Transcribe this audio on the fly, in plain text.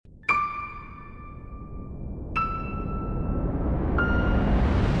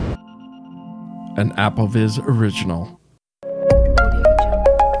an AppleVis original.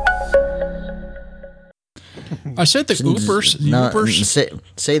 I said the Yoopers.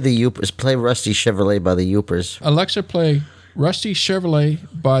 Say the Yoopers. Play Rusty Chevrolet by the Yoopers. Alexa, play Rusty Chevrolet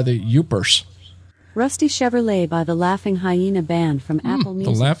by the Yoopers. Rusty Chevrolet by the Laughing Hyena Band from Apple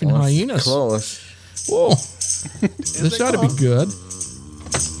Music. The Laughing Hyenas. Close. Whoa. This ought to be good.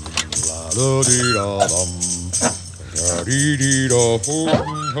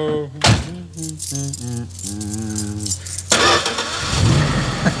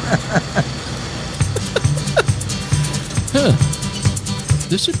 Huh.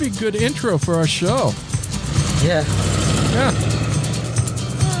 This would be a good intro for our show. Yeah. Yeah.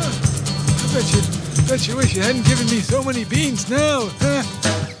 I bet you wish you hadn't given me so many beans now.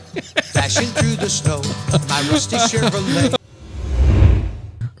 Dashing through the snow, my rusty Chevrolet.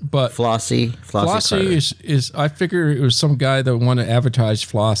 But Flossie is I figure it was some guy that wanted to advertise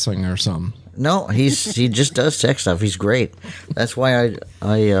flossing or something. No, he just does tech stuff. He's great. That's why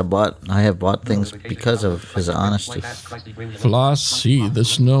I have bought things because of his honesty. Flossie the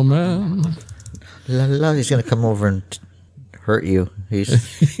snowman. La, la, he's gonna come over and hurt you. He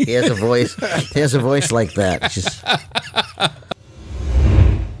has a voice. He has a voice like that. Just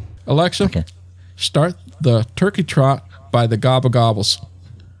Alexa, start the Turkey Trot by the Gobble Gobbles.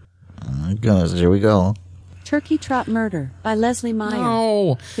 Goodness, here we go. Turkey Trot Murder by Leslie Meyer.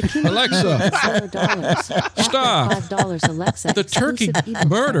 No, Alexa, stop. $5, Alexa. The Turkey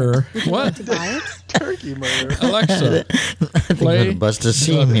Murder. What? Turkey murder. Alexa, play bust a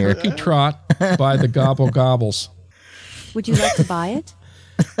scene the here. Turkey Trot by the Gobble Gobbles. Would you like to buy it?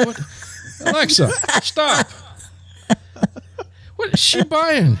 What? Alexa, stop. What is she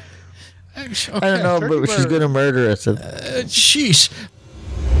buying? Okay. I don't know, but she's going to murder us. Jeez.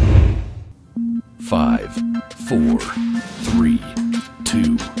 5, 4, 3,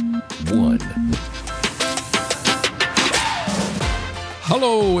 2, 1.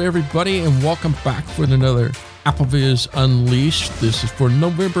 Hello, everybody, and welcome back for another AppleVis Unleashed. This is for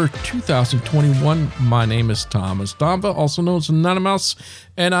November 2021. My name is Thomas Domba, also known as Anonymous,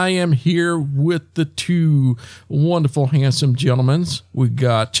 and I am here with the two wonderful, handsome gentlemen. We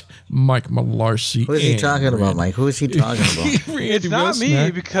got Mike Malarcy. Who is he talking about, Mike? Who is he talking about? It's not me,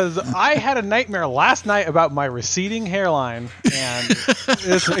 because I had a nightmare last night about my receding hairline, and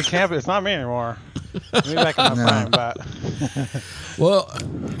it's not me anymore. Maybe back in my prime, but... Well,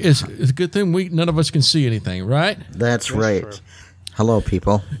 it's a good thing none of us can see anything, right? That's right. True. Hello,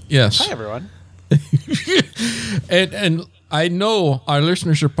 people. Yes. Hi, everyone. and I know our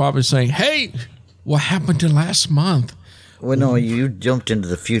listeners are probably saying, hey, what happened to last month? Well, no, you jumped into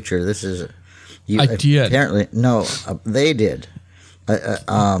the future. This is... I did. Apparently, no, they did.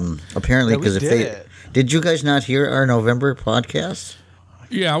 Apparently, because Did you guys not hear our November podcast?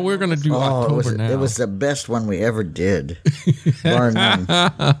 Yeah, we're going to do October now. It was the best one we ever did, bar none.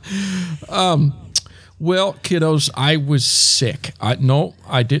 Well, kiddos, I was sick. I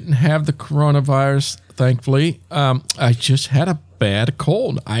didn't have the coronavirus, thankfully. I just had a bad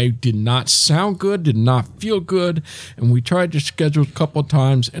cold. I did not sound good, did not feel good, and we tried to schedule a couple of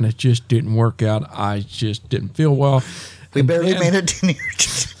times, and it just didn't work out. I just didn't feel well. We barely made it to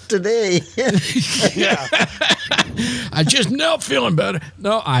today. Yeah. I just now feeling better.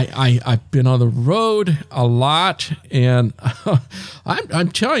 No, I've been on the road a lot, and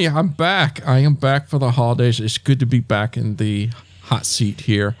I'm telling you, I'm back. I am back for the holidays. It's good to be back in the hot seat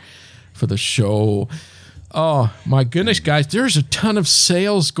here for the show. Oh, my goodness, guys. There's a ton of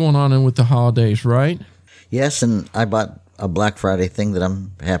sales going on with the holidays, right? Yes, and I bought a Black Friday thing that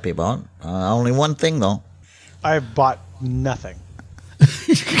I'm happy about. Only one thing, though. I bought nothing.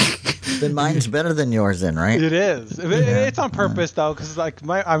 Then mine's better than yours then, right? It is. It's on purpose, though, because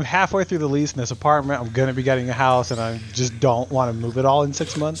I'm halfway through the lease in this apartment. I'm going to be getting a house, and I just don't want to move it all in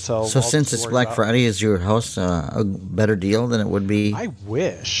 6 months. So since it's Black Friday, is your house a better deal than it would be? I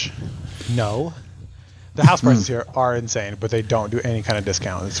wish. No. The house prices here are insane, but they don't do any kind of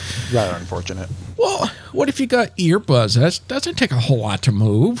discount. It's rather unfortunate. Well, what if you got earbuds? That doesn't take a whole lot to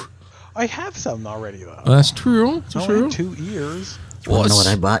move. I have some already, though. That's true. I only have 2 ears. You want to know what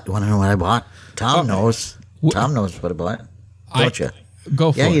I bought? You want to know what I bought? Tom knows. Tom knows what I bought. Don't you?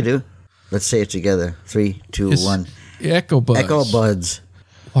 Go for it. Yeah, you do. Let's say it together. 3, 2, 1. Echo Buds. Echo Buds.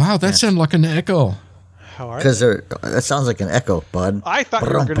 Wow, that sounds like an echo. How are Because they? that sounds like an echo, bud. I thought you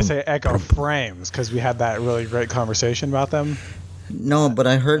were going to say Echo Frames, because we had that really great conversation about them. No, but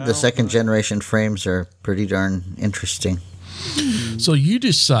I heard the second generation frames are pretty darn interesting. So you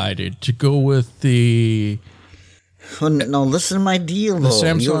decided to go with the Well, no, listen to my deal, though.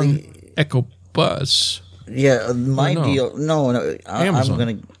 Samsung Echo Buzz. Yeah, my no. deal. No, I'm Amazon.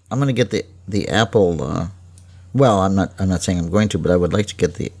 gonna get the the Apple. Well, I'm not saying I'm going to, but I would like to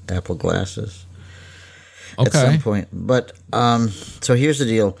get the Apple glasses at some point. But so here's the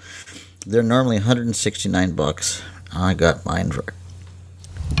deal: they're normally $169. I got mine for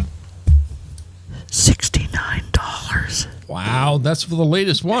 $69. Wow, that's for the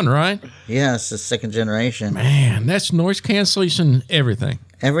latest one, right? Yeah, it's the second generation. Man, that's noise cancellation, everything.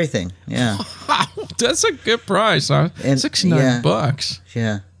 Everything. Yeah. That's a good price, huh? And- $69.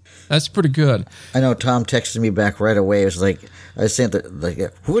 Yeah. That's pretty good. I know Tom texted me back right away. It was like, I sent it, like,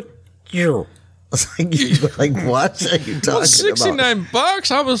 what you? I was like, what are you talking Well,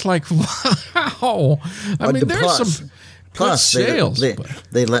 $69. I was like, wow. I mean, there's some good sales.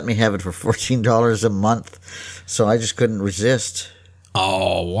 They let me have it for $14 a month, so I just couldn't resist.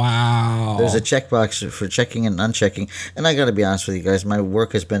 Oh, wow. There's a checkbox for checking and unchecking, and I got to be honest with you guys, my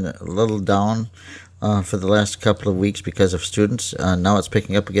work has been a little down for the last couple of weeks because of students. Now it's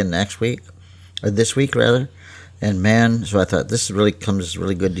picking up again next week, or this week rather. And man, so I thought this really comes as a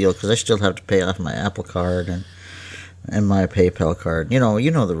really good deal because I still have to pay off my Apple card and my PayPal card. You know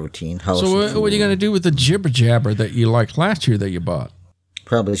the routine. House So what are you going to do with the jibber jabber that you liked last year that you bought?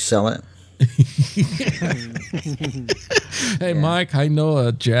 Probably sell it. Hey, Mike, I know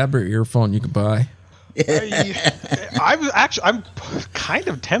a jabber earphone you can buy. I'm kind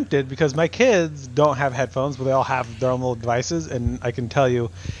of tempted because my kids don't have headphones, but they all have their own little devices, and I can tell you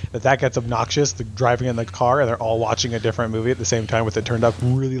that gets obnoxious. They're driving in the car and they're all watching a different movie at the same time with it turned up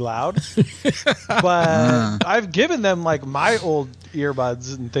really loud. But I've given them like my old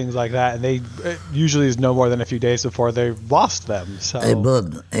earbuds and things like that, and it usually is no more than a few days before they've lost them. So Hey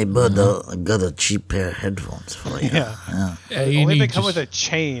bud, I got a cheap pair of headphones for you. Yeah. Only if they come with a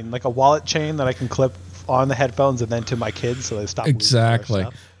chain, like a wallet chain that I can clip on the headphones and then to my kids so they stop losing Exactly.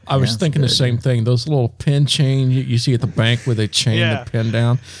 their stuff. I was thinking the same thing. Those little pin chain you see at the bank where they chain Yeah. the pin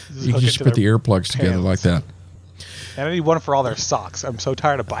down. You hook can it just to put the their earplugs together pants. like that. And I need one for all their socks. I'm so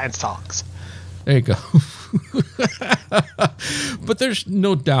tired of buying socks. There you go. But there's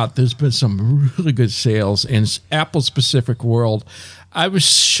no doubt there's been some really good sales in Apple specific world. I was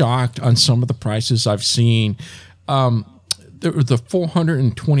shocked on some of the prices I've seen. There was the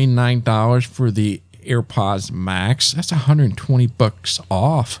 $429 for the AirPods Max. That's $120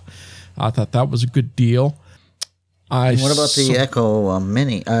 off. I thought that was a good deal. What about the Echo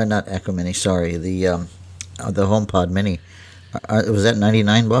Mini? Not Echo Mini. Sorry, the HomePod Mini. Was that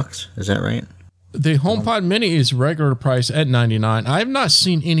 $99? Is that right? The HomePod Mini is regular price at $99. I have not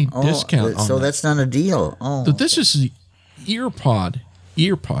seen any discount on so that. that's not a deal. Oh, So this is the earpods.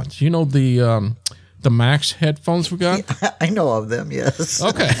 You know the Max headphones we got? I know of them. Yes.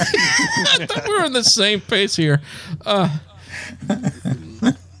 Okay. I thought we were on the same pace here.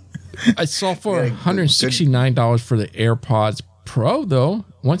 I saw for $169 for the AirPods Pro, though.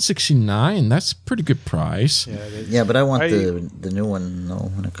 $169. That's a pretty good price. Yeah, but I want the new one though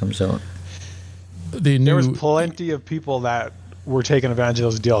when it comes out. There was plenty of people that were taking advantage of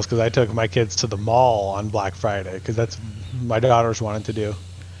those deals because I took my kids to the mall on Black Friday because that's my daughters wanted to do,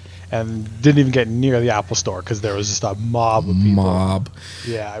 and didn't even get near the Apple store because there was just a mob of people.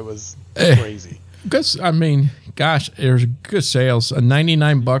 Yeah, it was crazy. Because, I mean, gosh, there's good sales.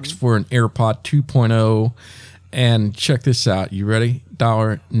 $99 for an AirPod 2.0. And check this out. You ready?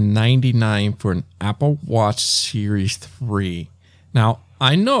 $1.99 for an Apple Watch Series 3. Now,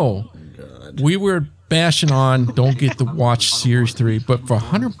 I know we were bashing on don't get the Watch Series 3, but for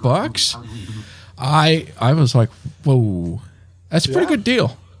 $100, I was like, whoa, that's a pretty good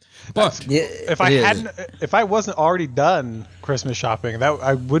deal. But if I wasn't already done Christmas shopping, that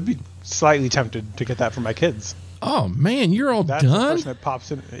I would be slightly tempted to get that for my kids. oh man, you're all That's the done? person that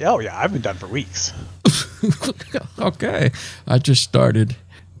pops in. Oh yeah, I've been done for weeks. Okay, I just started.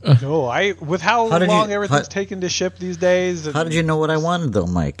 No, with how How did long you- everything's how- taken to ship these days. How did you know what I wanted though,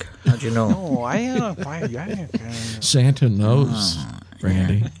 Mike? How'd you know? No, I Santa knows,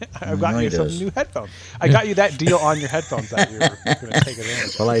 Randy. I've got No, you he some does. new headphones. I got you that deal on your headphones that you were going to take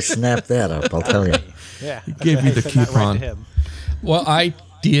advantage of. Well, I snapped that up. I'll tell you. Yeah, Gave you the send that coupon. to him. Well, I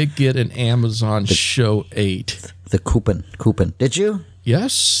did get an Amazon Show 8. The coupon. Did you?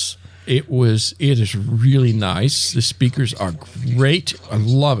 Yes, it is really nice. The speakers are great. I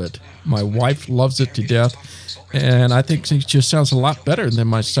love it. My wife loves it to death. And I think it just sounds a lot better than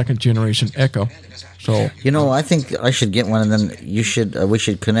my second generation Echo. So You know, I think I should get one, and then you should. We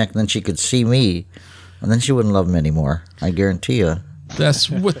should connect. And then she could see me, and then she wouldn't love them anymore. I guarantee you. that's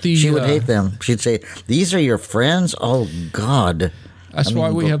what the She would hate them. She'd say, "These are your friends." Oh God. That's why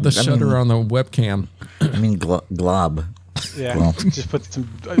we have the shutter on the webcam. I mean, glob. Yeah, Well. just put some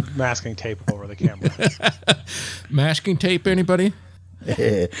masking tape over the camera. Masking tape, anybody?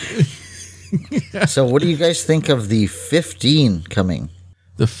 So, what do you guys think of the 15 coming?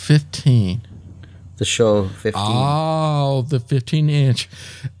 The 15. The show 15. Oh, the 15-inch.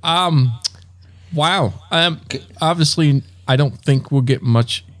 Wow. Obviously, I don't think we'll get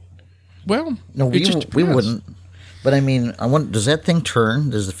much. Well, No, it just we depends. wouldn't. But I mean, does that thing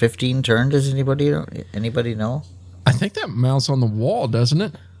turn? Does the 15 turn? Does anybody know? I think that mounts on the wall, doesn't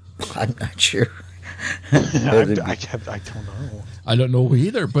it? I'm not sure. I don't know. I don't know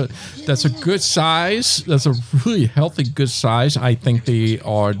either, but that's a good size. That's a really healthy, good size. I think they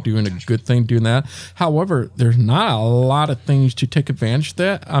are doing a good thing doing that. However, there's not a lot of things to take advantage of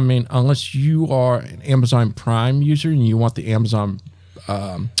that. I mean, unless you are an Amazon Prime user and you want the Amazon,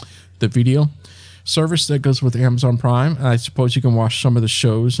 the video service that goes with Amazon Prime. I suppose you can watch some of the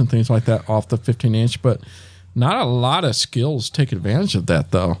shows and things like that off the 15-inch, but not a lot of skills take advantage of that,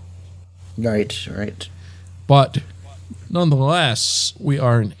 though. Right. But nonetheless, we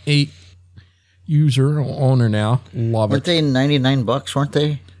are an 8 user owner now. Love Weren't it. they $99? Weren't they?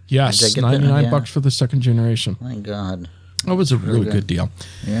 Did I Yes, get that? $99 Yeah. for the second generation. My God. That was a really good deal.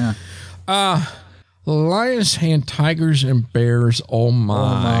 Yeah. Lions and tigers and bears. Oh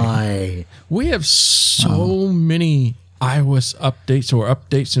My. We have so many iOS updates or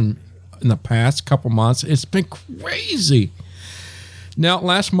updates in the past couple months. It's been crazy. Now,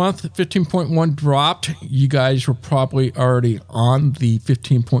 last month, 15.1 dropped. You guys were probably already on the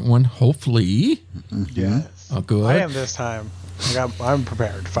 15.1, hopefully. Yes. Oh, good. I am this time. I'm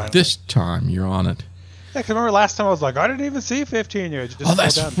prepared, finally. This time you're on it. Yeah, because remember last time I was like, I didn't even see 15 yet. Oh,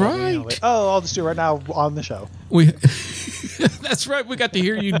 that's right. Like, I'll just do it right now on the show. That's right. We got to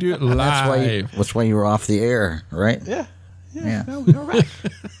hear you do it live. That's why you were off the air, right? Yeah. Yeah. No, you're right.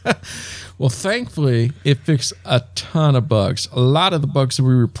 Well, thankfully, it fixed a ton of bugs. A lot of the bugs that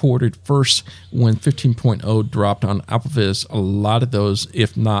we reported first when 15.0 dropped on AppleVis, a lot of those,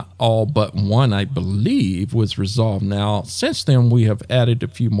 if not all but one, I believe, was resolved. Now, since then, we have added a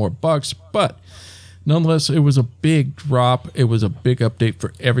few more bugs, but nonetheless, it was a big drop. It was a big update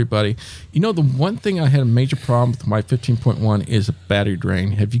for everybody. You know, the one thing I had a major problem with my 15.1 is a battery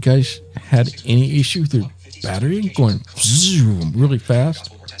drain. Have you guys had any issue with your battery going zoom really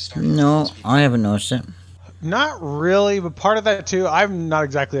fast? No, I haven't noticed it. Not really, but part of that too, I'm not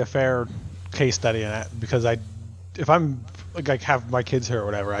exactly a fair case study in it because if I'm like I have my kids here or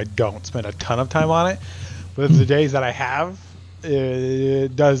whatever, I don't spend a ton of time on it. But the days that I have,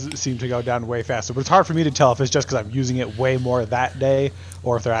 it does seem to go down way faster. But it's hard for me to tell if it's just because I'm using it way more that day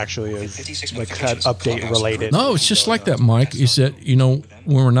or if there actually is like that update related. No, it's just like that, Mike. Is that, you know,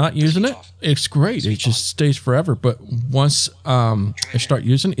 when we're not using it, it's great. It just stays forever. But once I start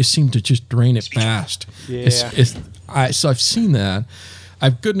using it, it seems to just drain it fast. Yeah. So I've seen that. I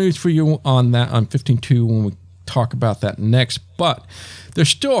have good news for you on that on 15.2 when we talk about that next. But there's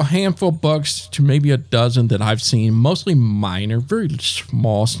still a handful of bugs to maybe a dozen that I've seen, mostly minor, very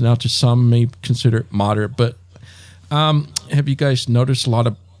small. So now to some may consider it moderate. But have you guys noticed a lot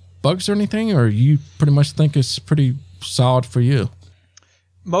of bugs or anything, or you pretty much think it's pretty solid for you?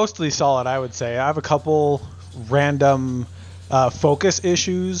 Mostly solid, I would say. I have a couple random focus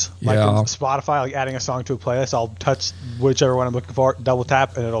issues, like in Spotify, like adding a song to a playlist. I'll touch whichever one I'm looking for, double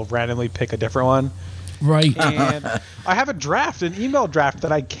tap, and it'll randomly pick a different one. Right. And I have an email draft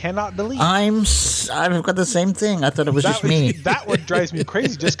that I cannot delete. I've got the same thing. I thought it was just me. That one drives me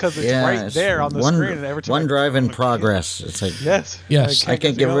crazy just because it's right there on the screen. And every time OneDrive in progress. It's like, yes. I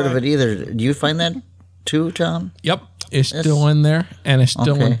can't get rid of it either. Do you find that too, Tom? Yep. It's still in there, and it's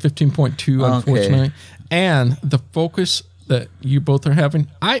still in 15.2, unfortunately. Okay. And the focus that you both are having,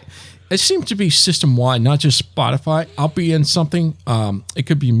 it seems to be system-wide, not just Spotify. I'll be in something, it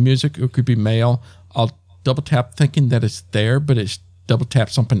could be music, it could be mail. I'll double tap thinking that it's there, but it's double tap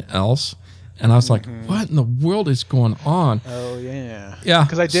something else. And I was like, what in the world is going on? Oh, yeah. Yeah.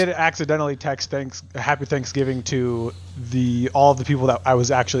 Because I did accidentally text Happy Thanksgiving to all of the people that I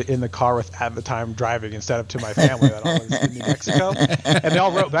was actually in the car with at the time driving instead of to my family that all was in New Mexico. And they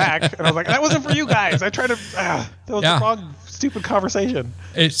all wrote back. And I was like, that wasn't for you guys. I tried to, that was the wrong, stupid conversation.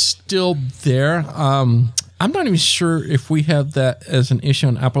 It's still there. I'm not even sure if we have that as an issue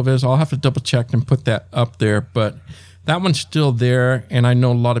on AppleVis. I'll have to double check and put that up there, but that one's still there, and I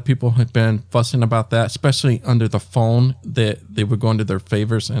know a lot of people have been fussing about that, especially under the phone, that they would go into their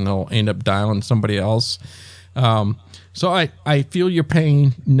favorites and they'll end up dialing somebody else. So I feel your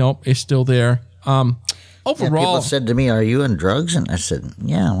pain. Nope, it's still there. Yeah, Overall, people said to me, "Are you on drugs?" And I said,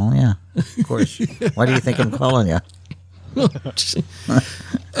 "Yeah, well, yeah, of course. Why do you think I'm calling you?"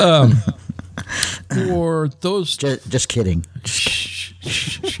 for those, Just kidding.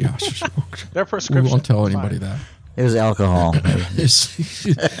 yeah, Their we prescription. won't tell It's anybody fine. that. It was alcohol.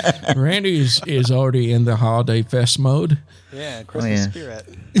 Randy is already in the holiday fest mode. Yeah, Christmas spirit.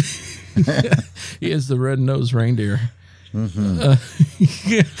 He is the red-nosed reindeer.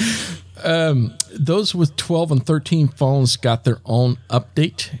 Those with 12 and 13 phones got their own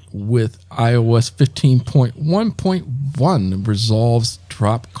update with iOS 15.1.1 resolves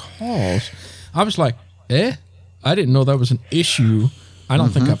drop calls. I was like, I didn't know that was an issue. I don't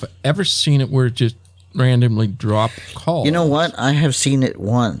think I've ever seen it where it just randomly drop calls. You know what? I have seen it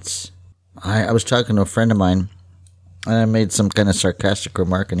once. I was talking to a friend of mine, and I made some kind of sarcastic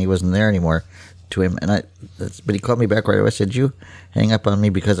remark, and he wasn't there anymore to him. But he called me back right away. I said, "You hang up on me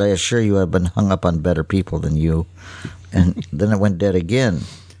because I assure you I've been hung up on better people than you." And then it went dead again.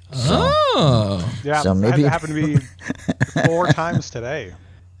 Yeah, So maybe- it happened to be 4 times today.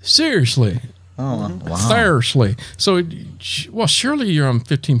 Seriously. Oh, wow. Seriously. So, well, surely you're on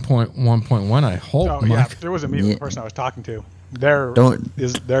 15.1.1, I hope, Oh, yeah, Mike. there wasn't me, the person I was talking to. Theirs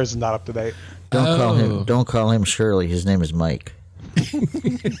is not up to date. Don't call him Shirley. His name is Mike. He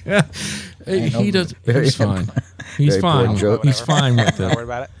does. He's fine. He's very poor fine. joke. He's fine with Don't it. worry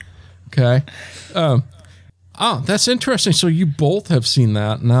about it. Okay. That's interesting. So you both have seen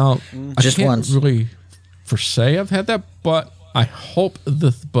that. Now, Just I can't once. really for say I've had that, but I hope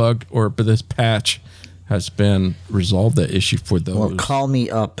this bug or this patch has been resolved, that issue for those. Well, call me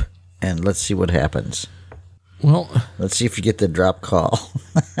up and let's see what happens. Well, Let's see if you get the drop call.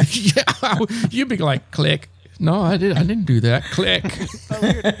 yeah, you'd be like, click. No, I didn't do that. Click.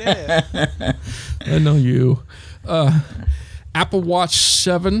 I know you. Apple Watch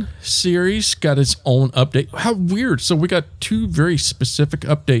 7 series got its own update. How weird. So we got 2 very specific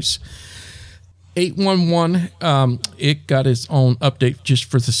updates. 811, it got its own update just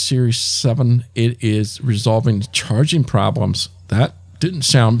for the Series 7. It is resolving the charging problems. That didn't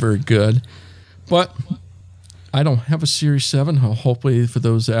sound very good. But I don't have a Series 7. Hopefully for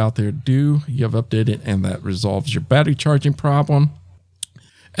those out there do, you have updated and that resolves your battery charging problem.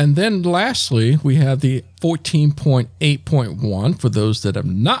 And then lastly, we have the 14.8.1 for those that have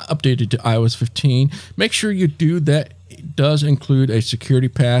not updated to iOS 15. Make sure you do that. It does include a security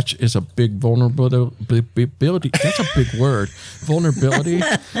patch. It's a big vulnerability. That's a big word. Vulnerability.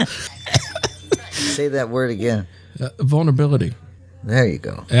 Say that word again. Vulnerability. There you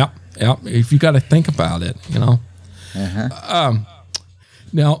go. Yep. If you got to think about it, you know.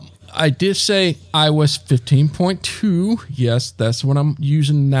 Now, I did say iOS 15.2. Yes, that's what I'm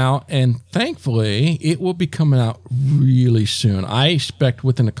using now. And thankfully, it will be coming out really soon. I expect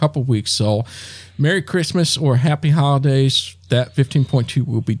within a couple weeks. So, Merry Christmas or Happy Holidays. That 15.2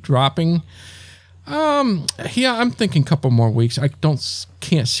 will be dropping. Yeah, I'm thinking a couple more weeks. I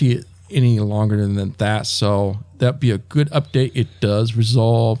can't see it any longer than that. So, that'd be a good update. It does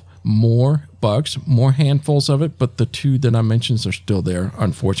resolve more bugs, more handfuls of it, but the 2 that I mentioned are still there,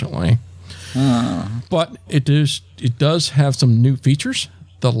 unfortunately. But it does have some new features.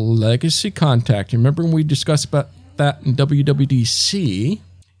 The legacy contact. Remember when we discussed about that in WWDC?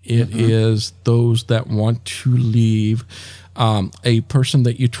 It is those that want to leave a person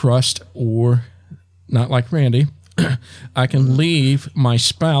that you trust, or not like Randy. I can leave my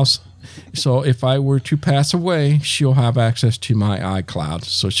spouse. So if I were to pass away, she'll have access to my iCloud,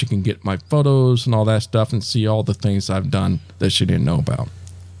 so she can get my photos and all that stuff and see all the things I've done that she didn't know about.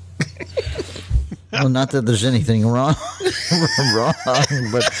 Well, not that there's anything wrong,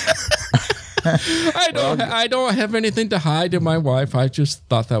 but I don't have anything to hide to my wife. I just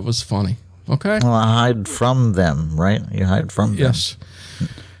thought that was funny. Okay. well, I hide from them, right? You hide from them. Yes.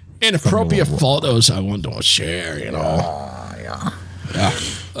 Inappropriate photos I want to share, you know.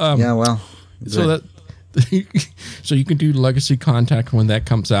 Yeah, well. So that so you can do legacy contact when that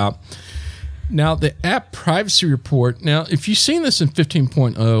comes out. Now, the app privacy report. Now, if you've seen this in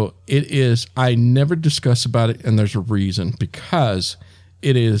 15.0, it is, I never discuss about it, and there's a reason, because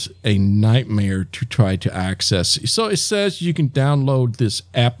it is a nightmare to try to access. So it says you can download this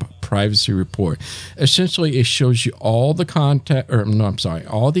app privacy report. Essentially, it shows you all the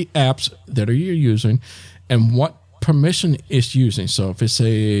all the apps that you're using and what permission it's using. So if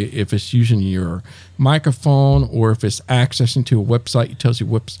it's using your microphone, or if it's accessing to a website, it tells you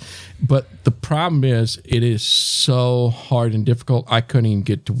whoops. But the problem is it is so hard and difficult. I couldn't even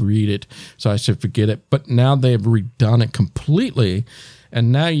get to read it, so I said forget it. But now they've redone it completely,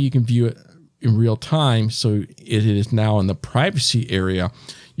 and now you can view it in real time. So it is now in the privacy area.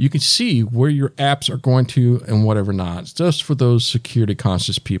 You can see where your apps are going to and whatever not. It's just for those security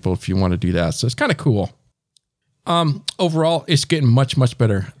conscious people if you want to do that. So it's kind of cool. Overall, it's getting much, much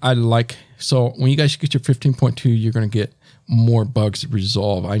better. So when you guys get your 15.2, you're going to get more bugs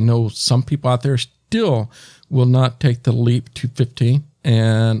resolved. I know some people out there still will not take the leap to 15.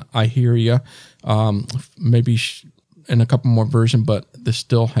 And I hear you. Maybe in a couple more versions, but this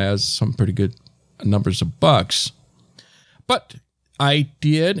still has some pretty good numbers of bugs. But I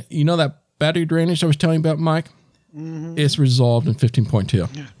did, that battery drainage I was telling you about, Mike, it's resolved in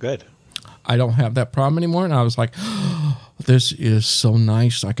 15.2. Good. I don't have that problem anymore. And I was like, this is so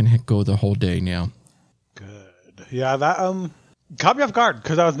nice. I can go the whole day now. Good. Yeah, that caught me off guard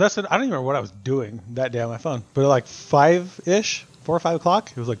because I was messing. I don't even remember what I was doing that day on my phone. But at like 5-ish, 4 or 5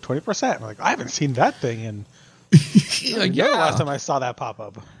 o'clock, it was like 20%. I'm like, I haven't seen that thing in. The last time I saw that pop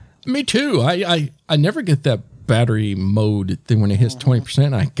up. Me too. I never get that battery mode thing when it hits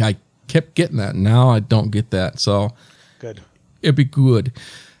 20%. I kept getting that. Now I don't get that. So good. It'd be good.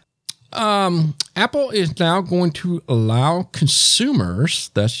 Apple is now going to allow consumers,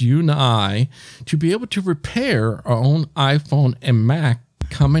 that's you and I, to be able to repair our own iPhone and Mac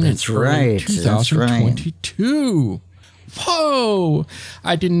coming in 2022. Whoa!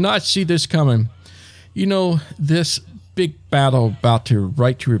 I did not see this coming. This big battle about the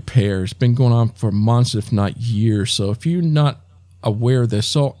right to repair has been going on for months, if not years. So if you're not aware of this,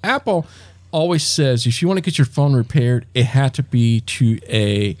 so Apple always says if you want to get your phone repaired, it had to be to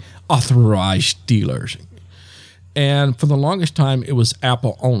a authorized dealer. And for the longest time, it was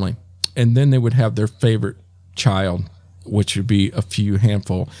Apple only. And then they would have their favorite child, which would be a few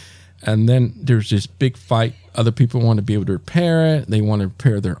handful. And then there's this big fight. Other people want to be able to repair it. They want to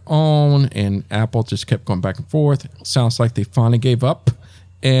repair their own. And Apple just kept going back and forth. It sounds like they finally gave up.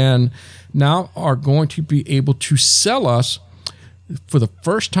 And now are going to be able to sell us, for the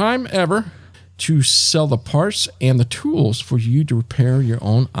first time ever, to sell the parts and the tools for you to repair your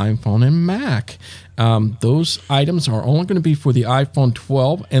own iPhone and Mac. Those items are only going to be for the iPhone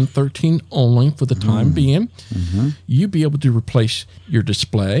 12 and 13 only for the time being. Mm-hmm. You'll be able to replace your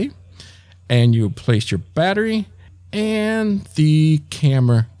display, and you replace your battery and the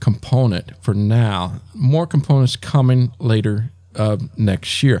camera component for now. More components coming later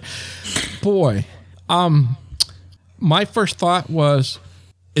next year. Boy, my first thought was,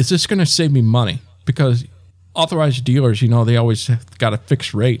 is this going to save me money? Because authorized dealers, they always got a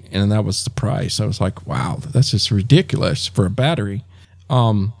fixed rate, and that was the price. I was like, wow, that's just ridiculous for a battery.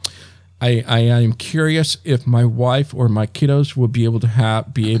 I am curious if my wife or my kiddos will be able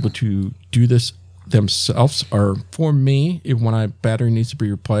to do this themselves, or for me, if when my battery needs to be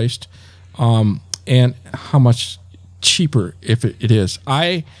replaced, and how much cheaper if it is.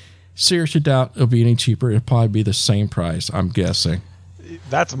 I seriously doubt it'll be any cheaper. It'll probably be the same price, I'm guessing.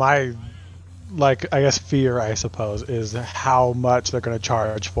 That's my, I guess, fear, I suppose, is how much they're going to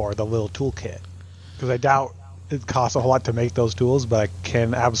charge for the little toolkit. Because I doubt it costs a whole lot to make those tools, but I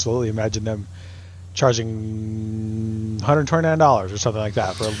can absolutely imagine them charging $129 or something like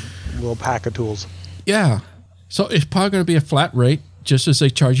that for a little pack of tools. Yeah. So it's probably going to be a flat rate, just as they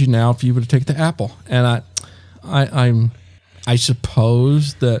charge you now if you were to take the Apple. And I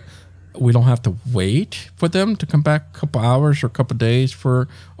suppose that we don't have to wait for them to come back a couple hours or a couple days for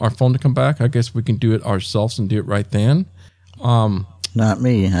our phone to come back. I guess we can do it ourselves and do it right then. Not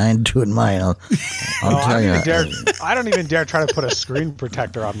me. I ain't doing mine. I'll tell you. I don't even dare try to put a screen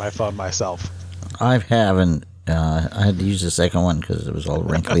protector on my phone myself. I haven't. I had to use the second one because it was all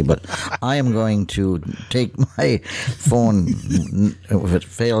wrinkly. But I am going to take my phone. If it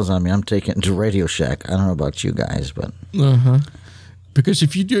fails on me, I'm taking it to Radio Shack. I don't know about you guys, but... Because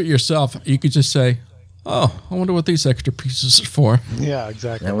if you do it yourself, you could just say, oh, I wonder what these extra pieces are for. Yeah,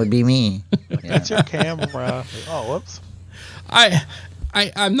 exactly. That would be me. That's your camera. Oh, whoops.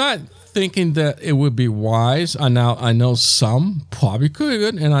 I'm not thinking that it would be wise. I know some probably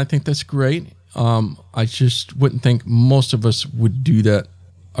could, and I think that's great. I just wouldn't think most of us would do that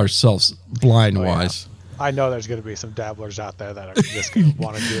ourselves blind-wise. Yeah. I know there's going to be some dabblers out there that are just going to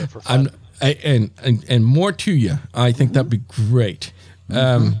want to do it for fun. And more to you. I think that'd be great.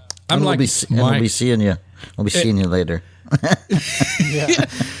 I'm we'll be seeing you. We'll be seeing you later. Yeah.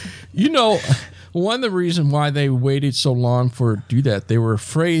 One of the reasons why they waited so long for do that, they were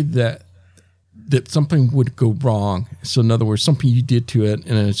afraid that something would go wrong. So in other words, something you did to it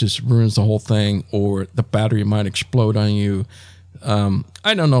and it just ruins the whole thing, or the battery might explode on you.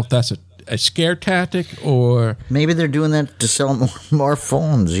 I don't know if that's a scare tactic, or maybe they're doing that to sell more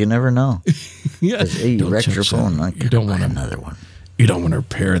phones. You never know. Yeah, you wrecked your phone. You don't want another one. You don't want to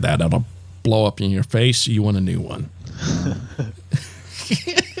repair that. It'll blow up in your face. You want a new one.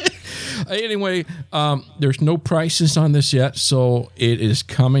 Anyway, there's no prices on this yet, so it is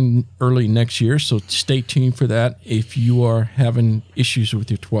coming early next year. So stay tuned for that if you are having issues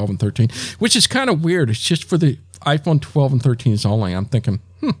with your 12 and 13, which is kind of weird. It's just for the iPhone 12 and 13s only. I'm thinking,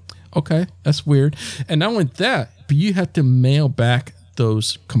 Okay, that's weird. And not only that, but you have to mail back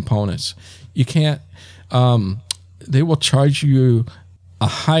those components. You can't. They will charge you a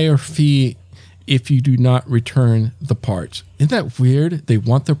higher fee if you do not return the parts. Isn't that weird? They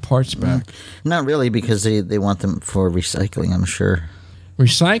want their parts back. Not really, because they want them for recycling, I'm sure.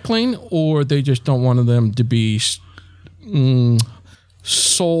 Recycling, or they just don't want them to be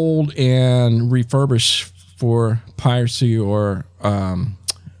sold and refurbished for piracy or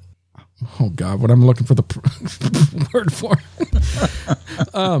oh God, what I'm looking for the word for.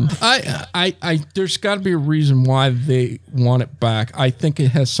 I there's got to be a reason why they want it back. I think it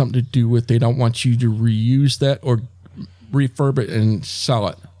has something to do with they don't want you to reuse that or refurb it and sell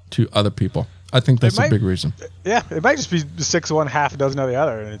it to other people. I think that's a big reason. Yeah, it might just be 6 of one, half a dozen of the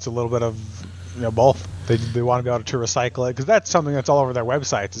other, and it's a little bit of both. They want to be able to recycle it because that's something that's all over their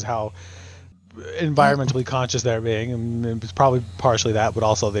websites is how environmentally conscious they're being, and it's probably partially that, but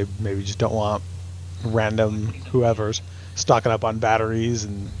also they maybe just don't want random whoever's stocking up on batteries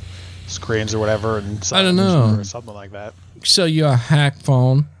and screens or whatever, and I don't know, or something like that. So you a hack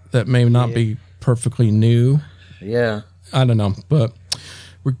phone that may not be perfectly new. Yeah, I don't know, but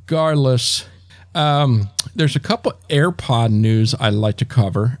regardless, there's a couple AirPod news I'd like to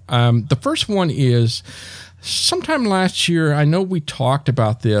cover. The first one is sometime last year, I know we talked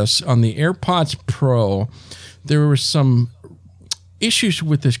about this on the AirPods Pro. There were some issues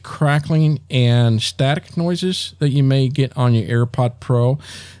with this crackling and static noises that you may get on your AirPod Pro.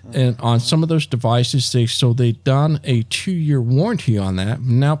 And on some of those devices, they've done a 2-year warranty on that.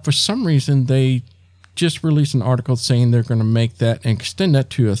 Now, for some reason, they just released an article saying they're going to make that and extend that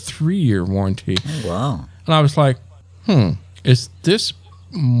to a 3-year warranty. Oh, wow. And I was like, is this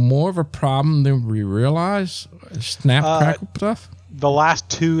more of a problem than we realize? Snap, crackle stuff? The last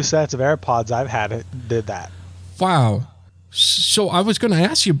 2 sets of AirPods I've had did that. Wow. So I was going to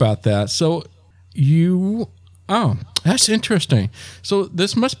ask you about that. So that's interesting. So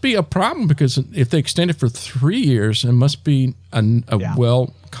this must be a problem because if they extend it for 3 years, it must be a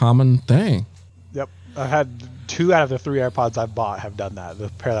common thing. Yep. I've had 2 out of the 3 AirPods I've bought have done that. The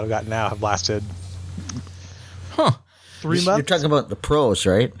pair that I've got now have lasted 3 months. You're talking about the Pros,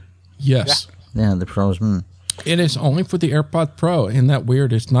 right? Yes. Yeah, the Pros. It is only for the AirPod Pro. Isn't that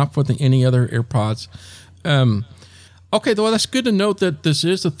weird? It's not for any other AirPods. Okay, well, that's good to note that this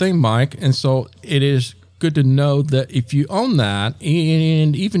is the thing, Mike. And so it is good to know that if you own that,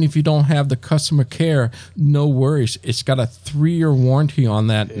 and even if you don't have the customer care, no worries. It's got a 3-year warranty on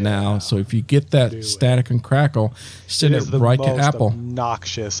that now. So if you get that static and crackle, send it right to Apple.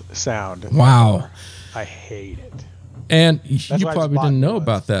 Obnoxious sound. Wow. I hate it. And you probably didn't know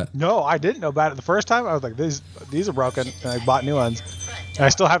about that. No, I didn't know about it the first time. I was like, these are broken, and I bought new ones. And I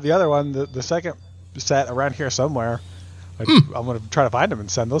still have the other one, the second set around here somewhere. I'm going to try to find them and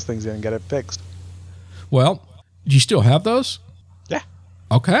send those things in and get it fixed. Well, do you still have those? Yeah.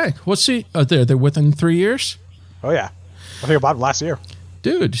 Okay. Well, see, they're within 3 years? Oh, yeah. I think I bought them last year.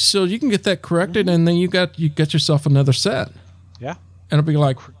 Dude, so you can get that corrected, and then you got yourself another set. Yeah. And it'll be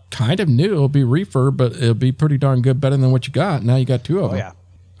like kind of new. It'll be refurb, but it'll be pretty darn good, better than what you got. Now you got 2 of them. Oh, yeah.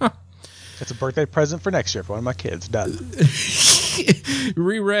 Huh. It's a birthday present for next year for one of my kids. Done.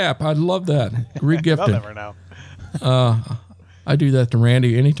 Rewrap. I love that. Regifting. They'll never know. I do that to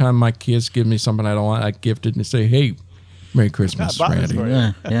Randy. Anytime my kids give me something I don't want, I gift it and say, "Hey, Merry Christmas, Randy."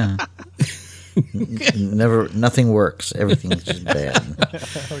 Yeah. Nothing works. Everything's just bad.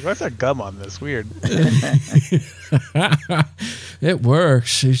 Like, what's that gum on this? Weird. It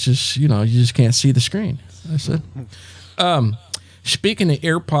works. It's just, you just can't see the screen. That's it. Speaking of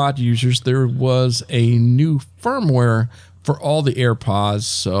AirPod users, there was a new firmware for all the AirPods.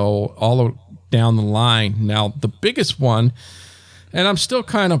 So all down the line. Now, the biggest one, and I'm still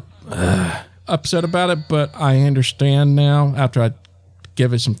kind of upset about it, but I understand now after I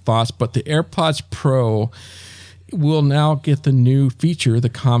give it some thoughts. But the AirPods Pro will now get the new feature, the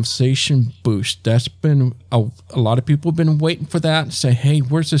conversation boost. That's been a lot of people have been waiting for that and say, hey,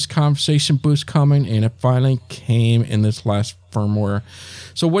 where's this conversation boost coming? And it finally came in this last firmware.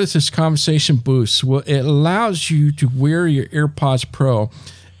 So what is this conversation boost? Well, it allows you to wear your AirPods Pro,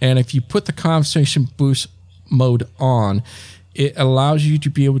 and if you put the conversation boost mode on, it allows you to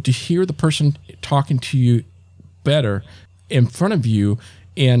be able to hear the person talking to you better in front of you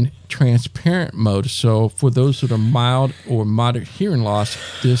in transparent mode. So for those that are mild or moderate hearing loss,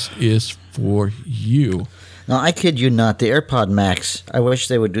 this is for you. No, I kid you not. The AirPod Max, I wish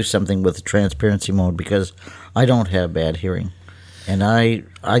they would do something with the transparency mode because I don't have bad hearing. And I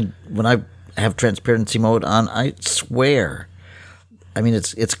when I have transparency mode on, I swear, I mean,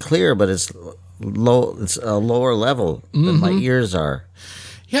 it's clear, but it's low. It's a lower level than my ears are.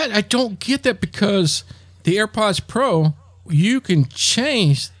 Yeah, I don't get that because the AirPods Pro, you can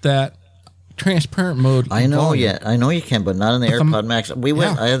change that transparent mode. I know, volume. I know you can, but not on the AirPod Max. We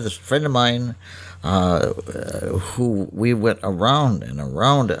went. Yeah. I have this friend of mine who we went around and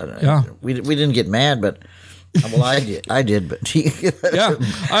around. Yeah. We didn't get mad, but well, I did, but Yeah,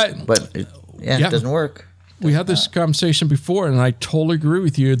 it doesn't work. we had this conversation before, and I totally agree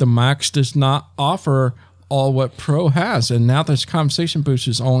with you. The Max does not offer all what Pro has, and now this conversation boost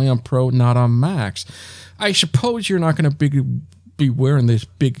is only on Pro, not on Max. I suppose you're not going to be wearing this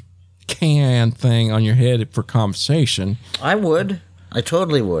big can thing on your head for conversation. I would. I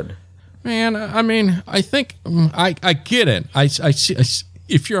totally would. Man, I mean, I think I get it. I see.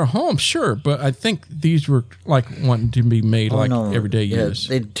 If you're at home, sure, but I think these were like wanting to be made everyday use.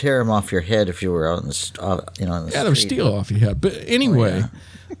 They'd tear them off your head if you were out in the in the Yeah, they were street. steel off your head. But anyway,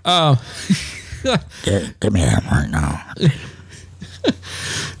 Give me that right now.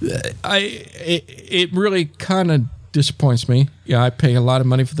 it really kind of disappoints me. Yeah, I pay a lot of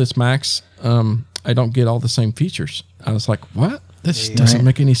money for this Max. I don't get all the same features. I was like, what? This doesn't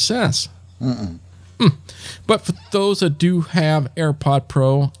make any sense. But for those that do have AirPod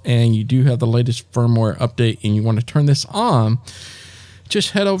Pro and you do have the latest firmware update and you want to turn this on, just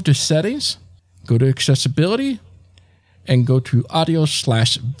head over to Settings, go to Accessibility, and go to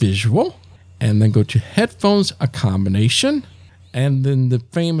Audio/Visual, and then go to Headphones, a combination. And then the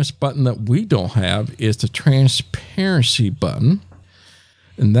famous button that we don't have is the Transparency button.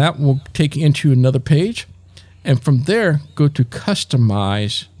 And that will take you into another page. And from there, go to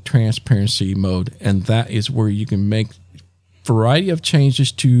Customize Transparency mode. And that is where you can make a variety of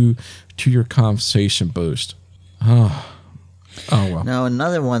changes to your conversation boost. Oh well. Now,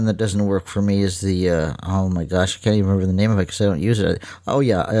 another one that doesn't work for me is the, oh my gosh, I can't even remember the name of it because I don't use it. Oh,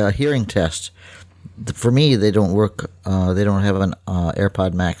 yeah, hearing test. For me, they don't work. They don't have an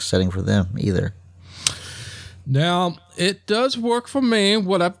AirPod Max setting for them either. Now, it does work for me.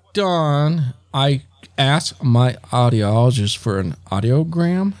 What I've done, I asked my audiologist for an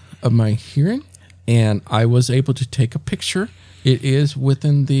audiogram of my hearing, and I was able to take a picture. It is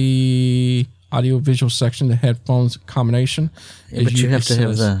within the audio-visual section, the headphones combination. Yeah, but you have to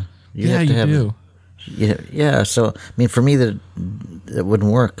have the... You do. Yeah, so, I mean, for me, that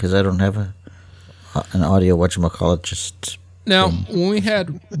wouldn't work because I don't have an audio, whatchamacallit, just... Now, when we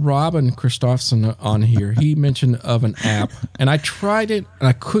had Robin Christopherson on here, he mentioned of an app, and I tried it, and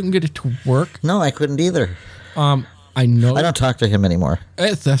I couldn't get it to work. No, I couldn't either. I know. I don't talk to him anymore.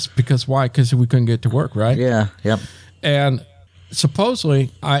 That's because why? Because we couldn't get it to work, right? Yeah, yep. And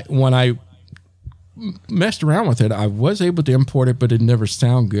supposedly, when I messed around with it, I was able to import it, but it never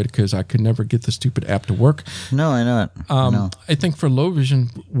sounded good because I could never get the stupid app to work. No, I know it. I know. I think for low vision,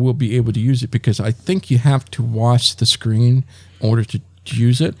 we'll be able to use it because I think you have to watch the screen in order to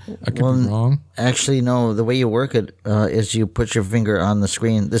use it. I could be wrong. Actually, no. The way you work it is you put your finger on the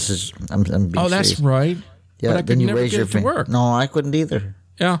screen. This is I'm being That's serious. right. Yeah, but I could then you never raise get your it to finger. work. No, I couldn't either.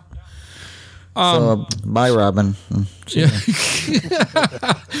 Yeah. So bye, Robin. Yeah.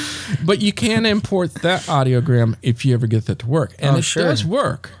 But you can import that audiogram if you ever get that to work. And it sure. does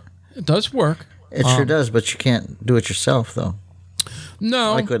work. It does work. It sure does, but you can't do it yourself, though.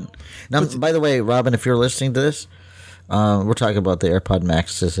 No. I couldn't. Now, by the way, Robin, if you're listening to this, we're talking about the AirPod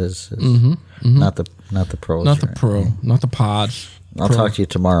Maxes, not the Pros. Not the Pro. Not the Pods. I'll Pro. talk to you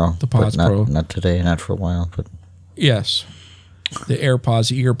tomorrow. The Pods but Pro. not today, not for a while, but Yes. The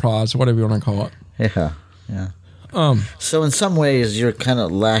AirPods, EarPods, whatever you want to call it. yeah. So in some ways, you're kind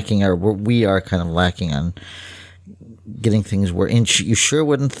of lacking, or we are kind of lacking on getting things where you sure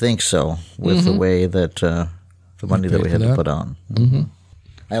wouldn't think so with the way that the money that we had to put on. Mm-hmm.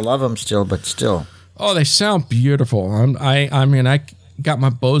 I love them still, but still. Oh, they sound beautiful. I mean, I got my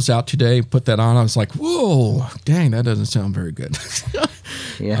Bose out today, put that on. I was like, whoa, dang, that doesn't sound very good.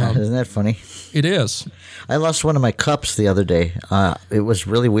 Yeah, isn't that funny? It is. I lost one of my cups the other day. It was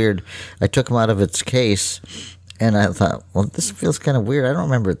really weird. I took them out of its case, and I thought, well, this feels kind of weird. I don't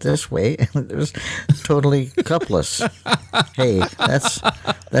remember it this way. And it was totally cupless. Hey,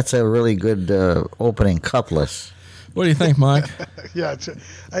 that's a really good opening, cupless. What do you think, Mike? Yeah,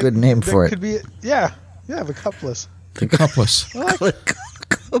 Good name for it. Could be the cupless. The cupless.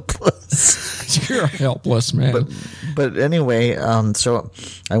 Cupless. You're helpless, man. But anyway, so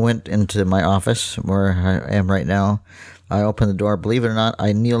I went into my office where I am right now. I opened the door. Believe it or not,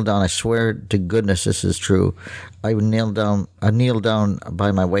 I kneeled down. I swear to goodness this is true. I kneeled down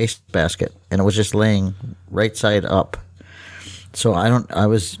by my wastebasket, and it was just laying right side up. So I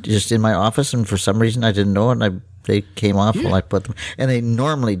was just in my office, and for some reason I didn't know it, and I they came off when I put them, and they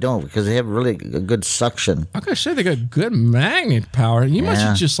normally don't because they have really a good suction. I gotta say they got good magnet power. You must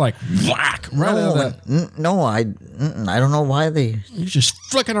have just like whack right out of that. No, I don't know why they. You're just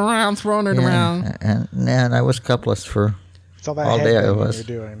flicking around, throwing it around. And I was cupless for It's all that all day. I headbanging was.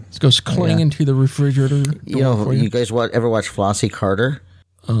 you're doing. It goes clinging to the refrigerator. You guys ever watch Flossie Carter?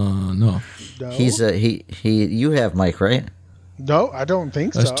 No. No, You have Mike, right? no, I don't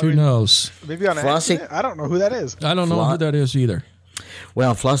think That's so. two no's. Maybe on Flossie- accident. I don't know who that is. I don't know who that is either.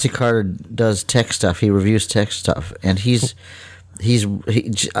 Well, Flossie Carter does tech stuff. He reviews tech stuff, and he's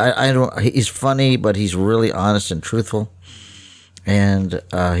funny, but he's really honest and truthful. And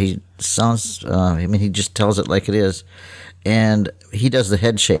he sounds. He just tells it like it is, and he does the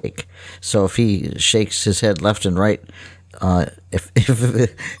head shake. So if he shakes his head left and right, if the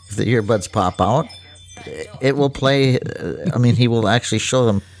earbuds pop out, it will play. He will actually show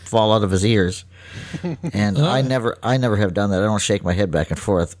them fall out of his ears. And I never have done that. I don't shake my head back and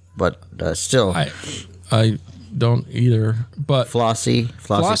forth, but still, I don't either. But Flossie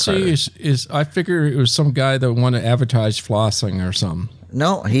is I figure it was some guy that wanted to advertise flossing or something.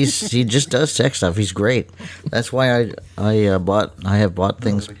 No, he just does tech stuff. He's great. That's why I have bought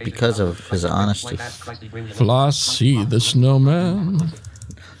things because of his honesty. Flossie the snowman.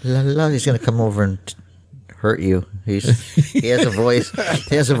 La, la, he's gonna come over and hurt you. He has a voice.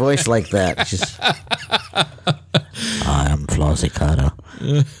 He has a voice like that. Just, I am Flossie Carter.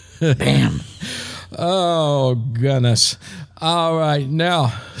 Bam. Oh, goodness. All right.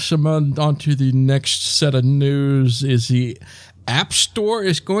 Now, Simone, on to the next set of news is the App Store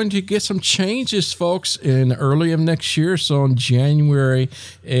is going to get some changes, folks, in early of next year. So in January,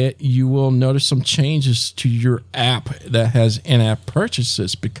 you will notice some changes to your app that has in-app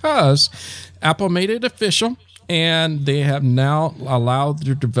purchases because Apple made it official, and they have now allowed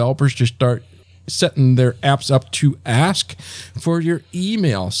their developers to start setting their apps up to ask for your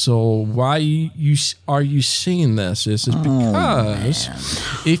email. So why are you seeing this? This is because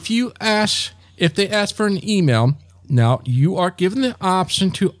if they ask for an email, now you are given the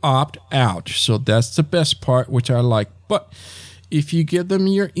option to opt out. So that's the best part, which I like. But if you give them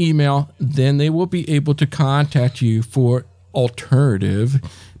your email, then they will be able to contact you for alternative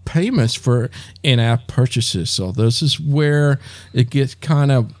payments for in-app purchases. So this is where it gets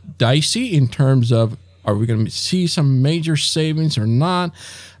kind of dicey in terms of, are we going to see some major savings or not?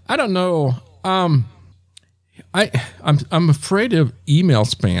 I don't know. I'm afraid of email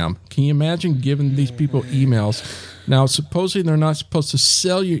spam. Can you imagine giving these people emails? Now, supposedly they're not supposed to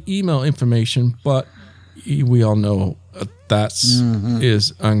sell your email information, but we all know that's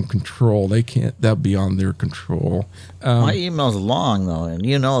is uncontrolled. They can't. That'll be on their control. My email's long though, and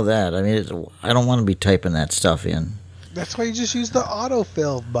you know that. I mean, I don't want to be typing that stuff in. That's why you just use the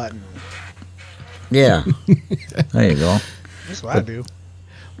autofill button. Yeah, there you go. That's what I do.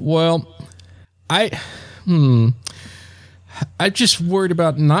 Well, I just worried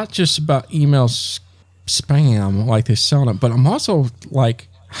about not just about email spam like they sound it, but I'm also like,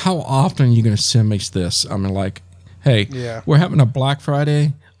 how often are you going to send me this? I mean, like, hey, we're having a Black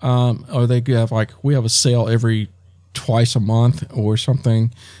Friday, or they have we have a sale twice a month or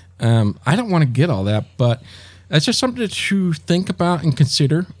something. I don't want to get all that, but that's just something to think about and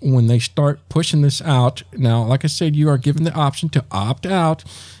consider when they start pushing this out. Now, like I said, you are given the option to opt out,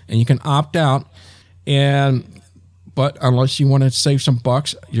 and you can opt out, but unless you want to save some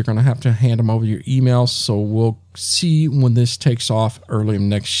bucks, you're going to have to hand them over your emails. So we'll see when this takes off early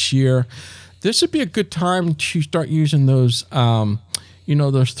next year. This would be a good time to start using those,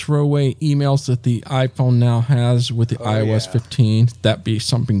 those throwaway emails that the iPhone now has with the iOS 15. That'd be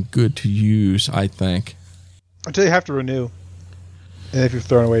something good to use, I think. Until you have to renew. And if you've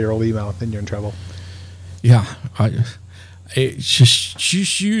thrown away your old email, then you're in trouble. Yeah. Just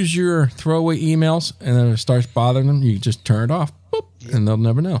use your throwaway emails, and then if it starts bothering them, you just turn it off, boop, and they'll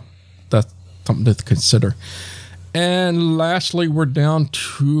never know. That's something to consider. And lastly, we're down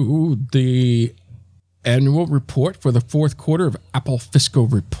to the annual report for the fourth quarter of Apple Fiscal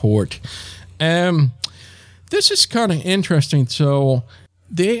Report. This is kind of interesting. So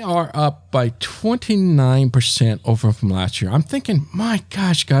they are up by 29% over from last year. I'm thinking, my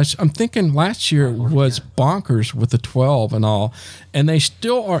gosh, guys, last year was bonkers with the 12 and all, and they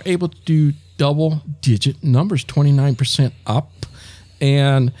still are able to do double-digit numbers, 29% up.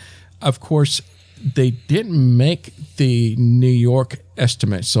 And, of course, they didn't make the New York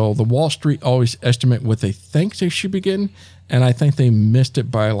estimate. So the Wall Street always estimate what they think they should be getting, and I think they missed it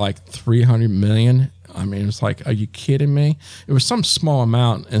by like $300 million. I mean, it was like, are you kidding me? It was some small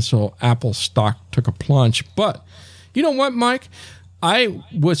amount, and so Apple stock took a plunge. But you know what, Mike? I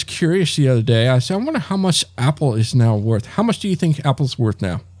was curious the other day. I said, I wonder how much Apple is now worth. How much do you think Apple's worth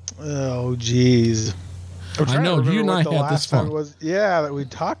now? Oh, geez. I know you and I had this fun. That we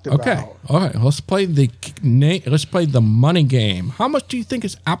talked about. Okay, all right. Let's play the money game. How much do you think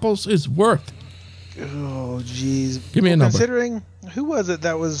Apple's is worth? Oh, geez. Give me a number. Considering, who was it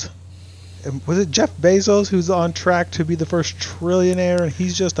that was it Jeff Bezos who's on track to be the first trillionaire, and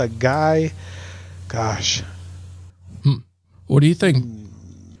he's just a guy? Gosh. What do you think?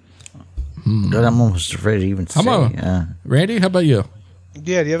 God, I'm almost afraid to even say. Randy, how about you?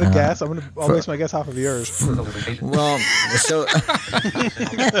 Yeah, do you have a guess? I'll base my guess off of yours. Well, so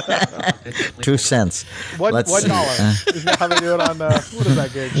 2 cents. $1. Isn't that how they do it on what is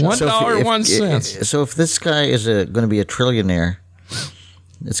that game? $1, 1 cent. So if this guy is going to be a trillionaire,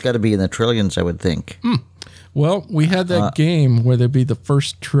 it's got to be in the trillions, I would think. Well, we had that game where there'd be the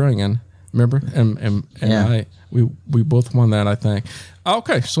first trillion. Remember? And Yeah. we both won that, I think.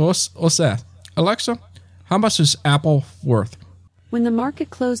 Okay, so what's that? Alexa, how much is Apple worth? When the market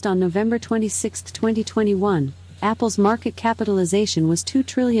closed on November 26, 2021, Apple's market capitalization was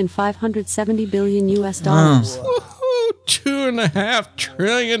 $2,570 billion US dollars. Woohoo! $2.5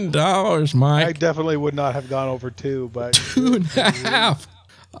 trillion, Mike. I definitely would not have gone over 2, but 2.5.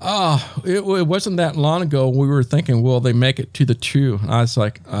 Oh, it wasn't that long ago. We were thinking, will they make it to the 2? I was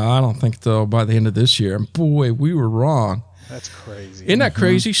like, I don't think so by the end of this year. And boy, we were wrong. That's crazy. Isn't that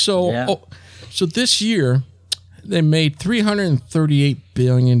crazy? So, Yeah. So this year they made $338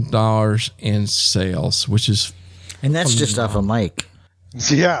 billion in sales, which is And that's just off a mic.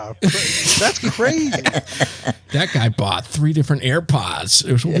 Yeah, that's crazy. that guy bought 3 different AirPods.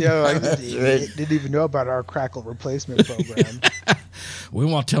 It was, I didn't even know about our Crackle replacement program. We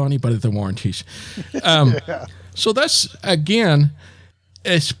won't tell anybody the warranties. So that's, again,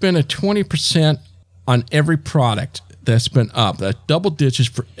 it's been a 20% on every product that's been up. That's double digits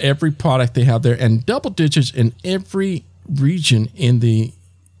for every product they have there, and double digits in every region in the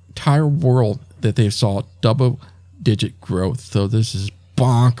entire world that they saw double-digit growth. So this is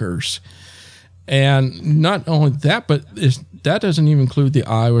bonkers. And not only that, but that doesn't even include the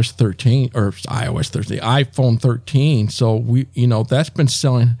iOS 13 or the iPhone 13. So that's been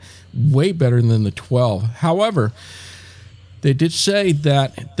selling way better than the 12. However, they did say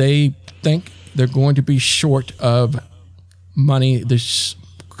that they think they're going to be short of money this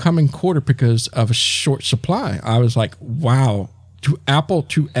coming quarter because of a short supply. I was like, wow. To Apple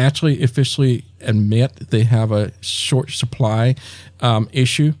to actually officially admit they have a short supply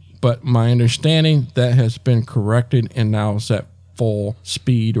issue, but my understanding that has been corrected and now is at full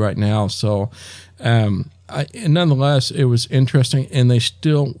speed right now. So, nonetheless, it was interesting, and they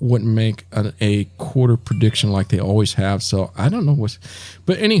still wouldn't make a quarter prediction like they always have. So I don't know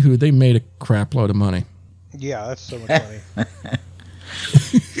but anywho, they made a crap load of money. Yeah, that's so much money.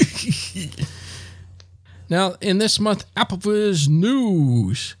 Now, in this month, AppleViz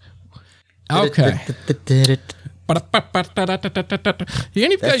news. Okay. Any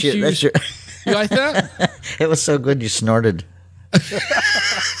of you guys use? You like that? It was so good you snorted.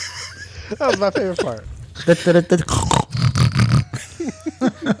 That was my favorite part.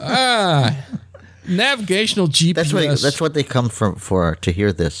 Navigational GPS. That's what they come for to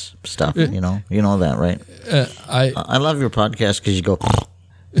hear this stuff. You know that, right? I love your podcast because you go.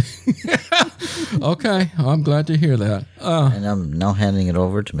 Okay, I'm glad to hear that. And I'm now handing it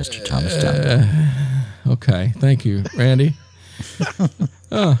over to Mr. Thomas Dunn. Okay, thank you, Randy.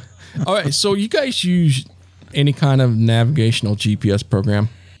 All right, so you guys use any kind of navigational GPS program?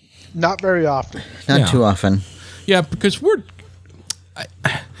 Not very often. Not too often. Yeah, because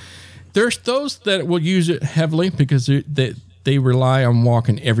there's those that will use it heavily because they rely on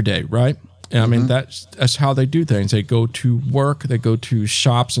walking every day, right? And I mean, that's how they do things. They go to work, they go to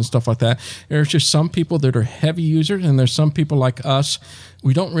shops and stuff like that. There's just some people that are heavy users, and there's some people like us.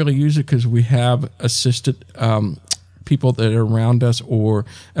 We don't really use it because we have assisted people that are around us or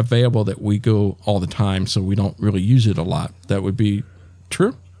available that we go all the time, so we don't really use it a lot. That would be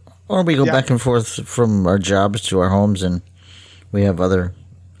true. Or we go back and forth from our jobs to our homes, and we have other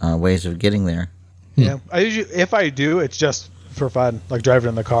ways of getting there. Yeah, I usually, if I do, it's just for fun, like driving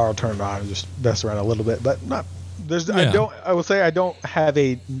in the car. I'll turn it on and just mess around a little bit, but not. I will say I don't have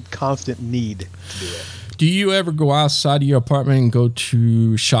a constant need to do it. Do you ever go outside of your apartment and go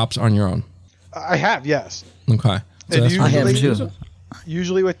to shops on your own? I have, yes. Okay. And I have too.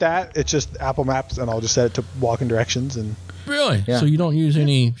 Usually with that, it's just Apple Maps, and I'll just set it to walking directions. And really, Yeah. So you don't use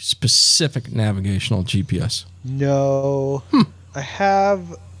any specific navigational GPS? no, I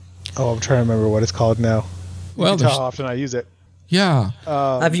have. Oh, I'm trying to remember what it's called now. Well, You can tell how often I use it. yeah.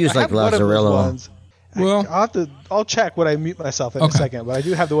 I've used I like have one of those Lazzarello. ones. Well, I'll check when I mute myself in a Okay. second, but I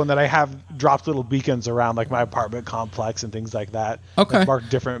do have the one that I have dropped little beacons around like my apartment complex and things like that. Okay. That mark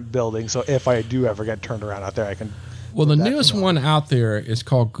different buildings, so if I do ever get turned around out there, I can. well, the put that newest on. one out there is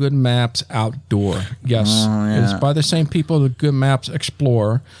called Good Maps Outdoor. Yes, yeah. it's by the same people, the Good Maps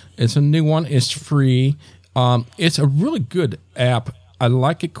Explorer. It's a new one. It's free. It's a really good app. I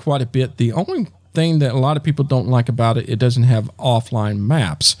like it quite a bit. The only thing that a lot of people don't like about it, it doesn't have offline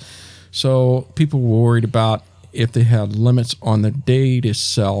maps. So people were worried about if they had limits on the data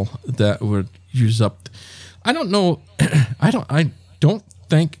cell that would use up. I don't know. I don't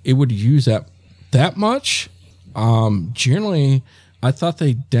think it would use that much. Generally, I thought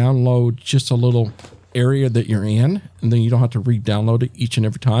they download just a little area that you're in, and then you don't have to re-download it each and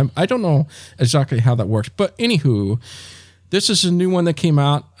every time. I don't know exactly how that works, but anywho, this is a new one that came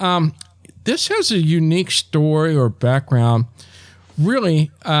out. This has a unique story or background.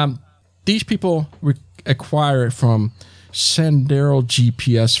 Really, these people acquire it from Sendero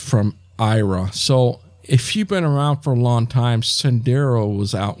GPS from IRA. So if you've been around for a long time, Sendero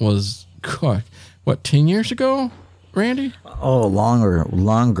was what, 10 years ago, Randy? Oh, longer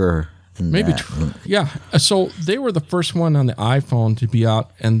than Maybe, that. yeah. So they were the first one on the iPhone to be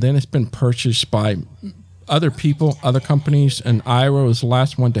out, and then it's been purchased by other people, other companies, and IRA was the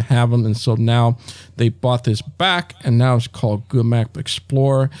last one to have them. And so now they bought this back, and now it's called Good Map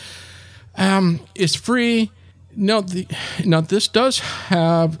Explorer. It's free. Now this does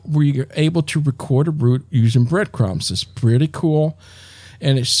have where you're able to record a route using breadcrumbs. It's pretty cool,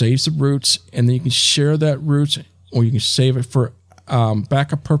 and it saves the routes, and then you can share that route, or you can save it for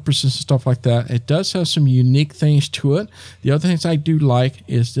backup purposes and stuff like that. It does have some unique things to it. The other things I do like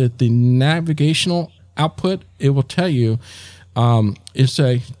is that the navigational output, it will tell you, is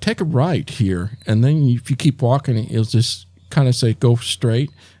say take a right here, and then if you keep walking, it'll just kind of say go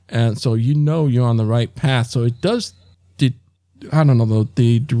straight, and so you're on the right path. So it does the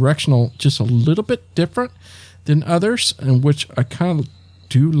directional just a little bit different than others, and which I kind of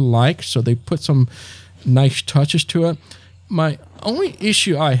do like. So they put some nice touches to it. My only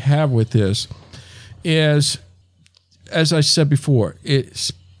issue I have with this is, as I said before,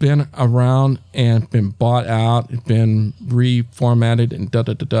 it's been around and been bought out, it's been reformatted and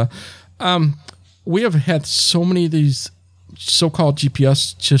we have had so many of these so-called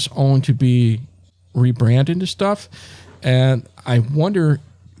GPS just only to be rebranded and stuff, and I wonder,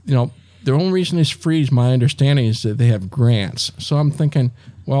 the only reason it's free, is my understanding, is that they have grants. So I'm thinking,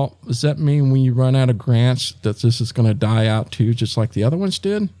 well, does that mean when you run out of grants that this is going to die out too, just like the other ones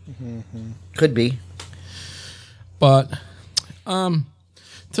did? Could be. But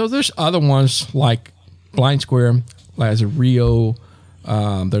so there's other ones like Blind Square, Lazarillo,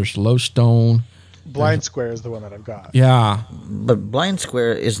 there's Lowstone. Blind Square is the one that I've got. Yeah, But Blind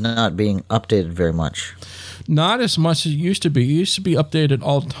Square is not being updated very much. not as much as it used to be. It used to be updated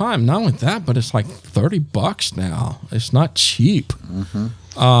all the time. Not only that, but it's like $30 now. It's not cheap.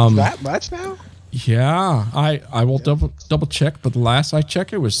 That much now? Yeah, I will double check, but the last I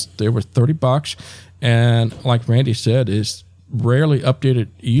checked, they were $30, and like Randy said, it's rarely updated.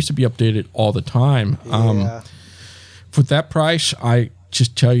 It used to be updated all the time. Yeah. For that price, I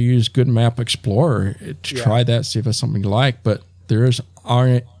just tell you use Good Map Explorer to try that, see if it's something you like. But there is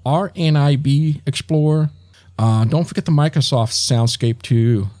RNIB Explorer. Don't forget the Microsoft Soundscape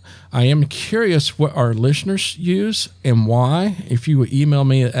too. I am curious what our listeners use and why. If you would email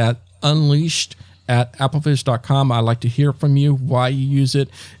me at unleashed@applefish.com, I'd like to hear from you, why you use it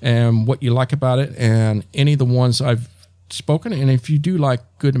and what you like about it, and any of the ones I've spoken. And if you do like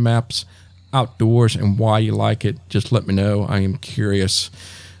Good Maps Outdoors and why you like it, just let me know. I am curious.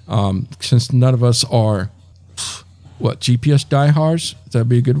 Since none of us are GPS diehards, that'd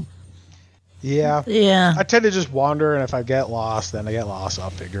be a good. Yeah. Yeah. I tend to just wander, and if I get lost, then I get lost. I'll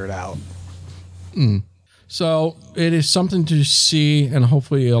figure it out. So it is something to see, and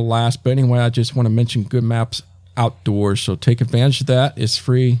hopefully it'll last. But anyway, I just want to mention Good Maps Outdoors. So take advantage of that. It's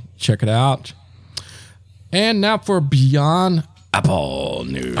free. Check it out. And now for Beyond Apple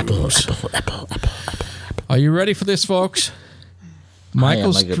News. Apple. Are you ready for this, folks?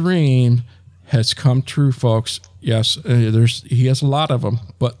 Michael's I get- dream has come true, folks. Yes, he has a lot of them,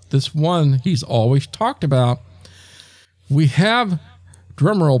 but this one he's always talked about. We have,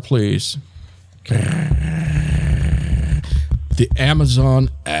 drum roll please, the Amazon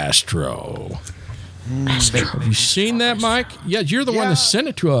Astro. Have you seen that, Mike? Yeah, you're the one Yeah. that sent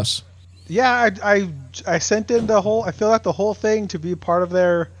it to us. Yeah, I sent in I filled out the whole thing to be part of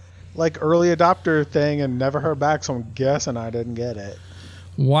their early adopter thing and never heard back, so I'm guessing I didn't get it.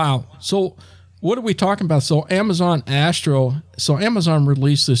 Wow. So what are we talking about? So Amazon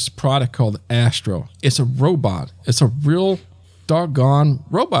released this product called Astro. It's a robot. It's a real doggone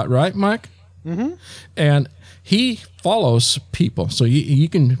robot, right, Mike? Mm-hmm. And he follows people. So you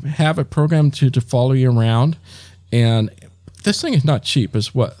can have it programmed to follow you around. And this thing is not cheap.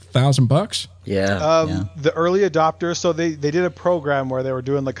 It's what, $1,000? Yeah. The early adopters, so they did a program where they were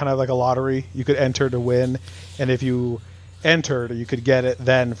doing like kind of like a lottery. You could enter to win, and if you entered, you could get it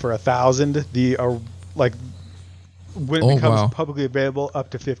then for $1,000. When it becomes publicly available, up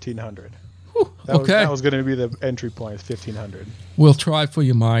to $1,500. That was going to be the entry point, $1,500. We'll try for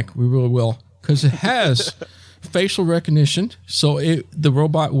you, Mike. We really will, because it has facial recognition. So the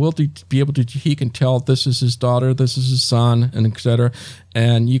robot will be able to. He can tell this is his daughter, this is his son, and etc.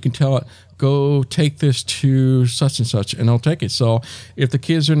 And you can tell it, go take this to such and such, and it'll take it. So if the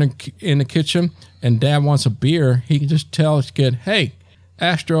kids are in the kitchen and Dad wants a beer, he can just tell his kid, "Hey,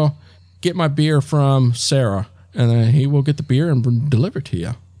 Astro, get my beer from Sarah," and then he will get the beer and deliver it to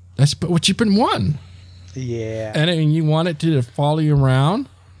you. That's what you've been wanting. Yeah. And you want it to follow you around.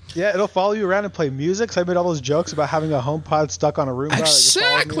 Yeah, it'll follow you around and play music. So I made all those jokes about having a HomePod stuck on a Roomba.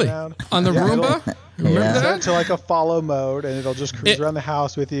 Exactly. On the Roomba? Remember that? Set to like a follow mode, and it'll just cruise around the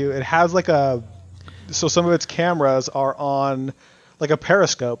house with you. It has like so some of its cameras are on like a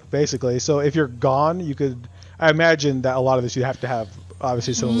periscope, basically. So if you're gone, I imagine that a lot of this you have to have,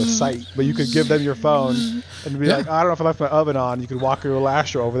 obviously, someone with sight, but you could give them your phone and be like, I don't know if I left my oven on. You could walk your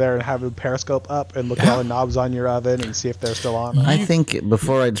Astro over there and have a periscope up and look at all the knobs on your oven and see if they're still on. I think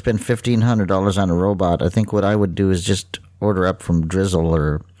before I'd spend $1,500 on a robot, I think what I would do is just order up from Drizzle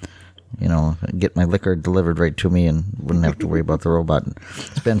or, get my liquor delivered right to me and wouldn't have to worry about the robot.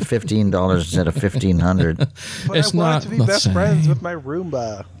 Spend $15 instead of $1,500. But I want to be best friends with my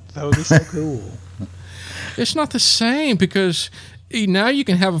Roomba. That would be so cool. It's not the same because now you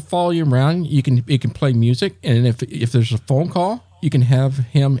can have it follow you around. It can play music, and if there's a phone call, you can have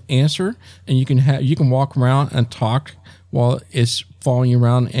him answer, and you can walk around and talk while it's following you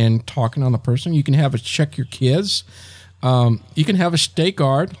around and talking on the person. You can have it check your kids. You can have a stay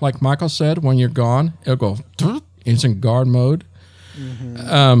guard, like Michael said. When you're gone, it'll go. It's in guard mode.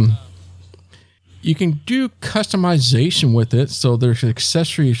 Mm-hmm. You can do customization with it, so there's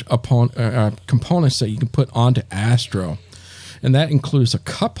accessories components that you can put onto Astro. And that includes a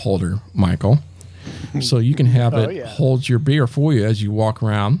cup holder, Michael. So you can have it hold your beer for you as you walk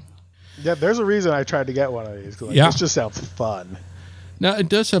around. Yeah, there's a reason I tried to get one of these. This just sounds fun. Now, it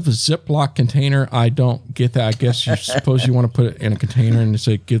does have a Ziploc container. I don't get that. I guess you suppose you want to put it in a container and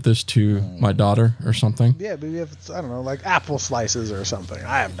say, give this to my daughter or something. Yeah, maybe if it's, I don't know, like apple slices or something.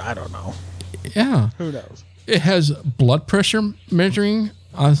 I don't know. Yeah. Who knows? It has blood pressure measuring.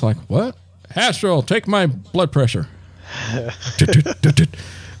 I was like, what? Astro, take my blood pressure.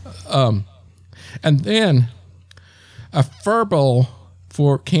 And then a furball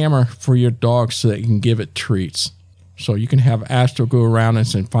for camera for your dog so that you can give it treats. So you can have Astro go around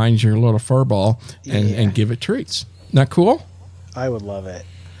and find your little furball and give it treats. Isn't that cool? I would love it.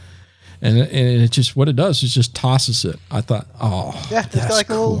 And it just, what it does is just tosses it. I thought, yeah, it's got like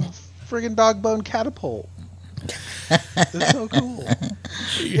cool. A little friggin' dog bone catapult. It's so cool.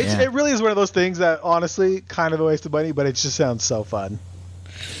 It really is one of those things that honestly kind of a waste of money, but it just sounds so fun.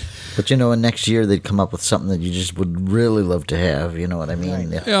 But next year they'd come up with something that you just would really love to have. You know what I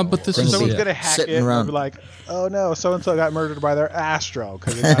mean? Right. Yeah, but this is someone's gonna hack it and be like, "Oh no, so and so got murdered by their Astro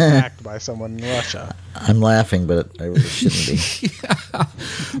because it got hacked by someone in Russia." I'm laughing, but I really shouldn't be. Yeah.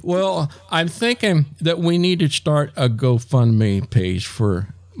 Well, I'm thinking that we need to start a GoFundMe page for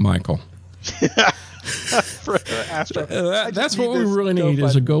Michael. For Astro. That's what we really need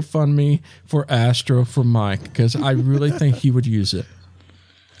is a GoFundMe for Astro for Mike, because I really think he would use it.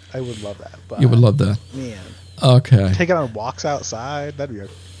 I would love that. But you would love that. Man. Okay. Take it on walks outside. That'd be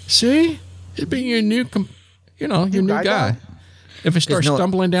See? It'd be your new, your new guy. If it starts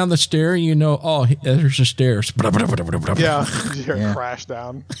stumbling down the stair, there's the stairs. Yeah. You hear it crash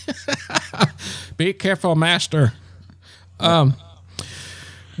down. Be careful, master.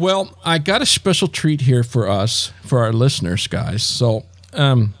 Well, I got a special treat here for our listeners, guys. So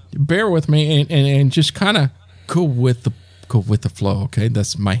bear with me and just kind of go with the flow, okay?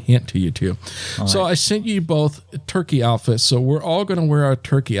 That's my hint to you, too. So I sent you both turkey outfits. So we're all going to wear our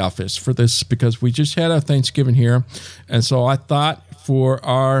turkey outfits for this because we just had our Thanksgiving here. And so I thought for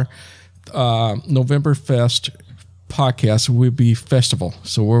our November Fest podcast would be festival.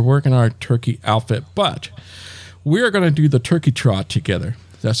 So we're working our turkey outfit. But we're going to do the turkey trot together.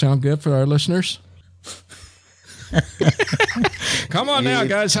 Does that sound good for our listeners? Come on now,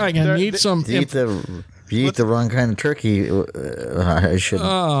 guys. I need some... If you eat the wrong kind of turkey, I shouldn't.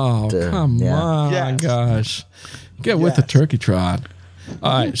 Oh, come on, Yes. guys. Get with the turkey trot.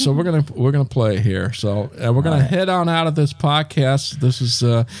 All right, so we're gonna play here. So we're gonna head on out of this podcast. This is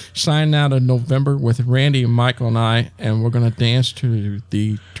signing out in November with Randy and Michael and I, and we're gonna dance to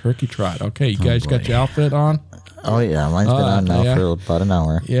the turkey trot. Okay, you guys got your outfit on? Oh yeah, mine's been on now for about an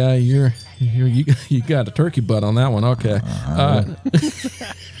hour. Yeah, you got a turkey butt on that one. Okay.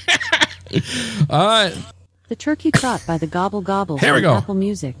 All right. The Turkey Trot by the Gobble Gobble. Here we on go. Apple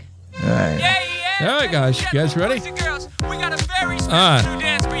Music. All right. All right, guys. You guys ready? Boys and girls, we got a very special All right. new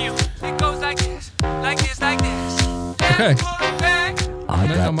dance for you. It goes like this, like this, like this. Okay. I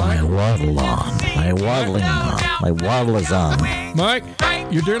got my waddle on. My waddling on. My waddle is on. Mike,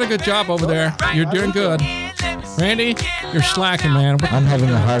 you're doing a good job over there. You're doing good. Randy, you're slacking, man. I'm having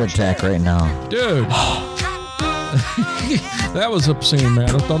a heart attack right now. Dude. That was obscene, man.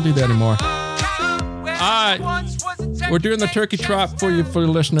 Don't do that anymore. All right. We're doing the turkey trot for you, for the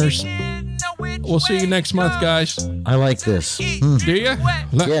listeners. We'll see you next month, guys. I like this. Do you?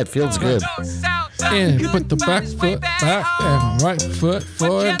 Yeah, it feels good. And put the back foot back and right foot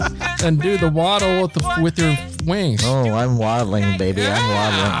forward and do the waddle with your wings. Oh, I'm waddling, baby. I'm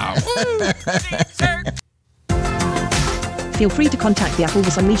waddling. Feel free to contact the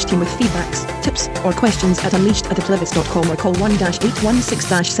Applevis Unleashed team with feedbacks, tips, or questions at unleashed@applevis.com or call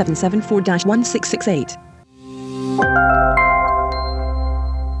 1-816-774-1668.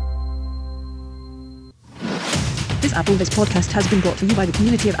 This Applevis podcast has been brought to you by the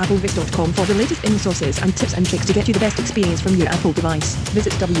community of applevis.com. For the latest in-sources and tips and tricks to get you the best experience from your Apple device,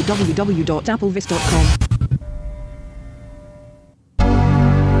 visit www.applevis.com.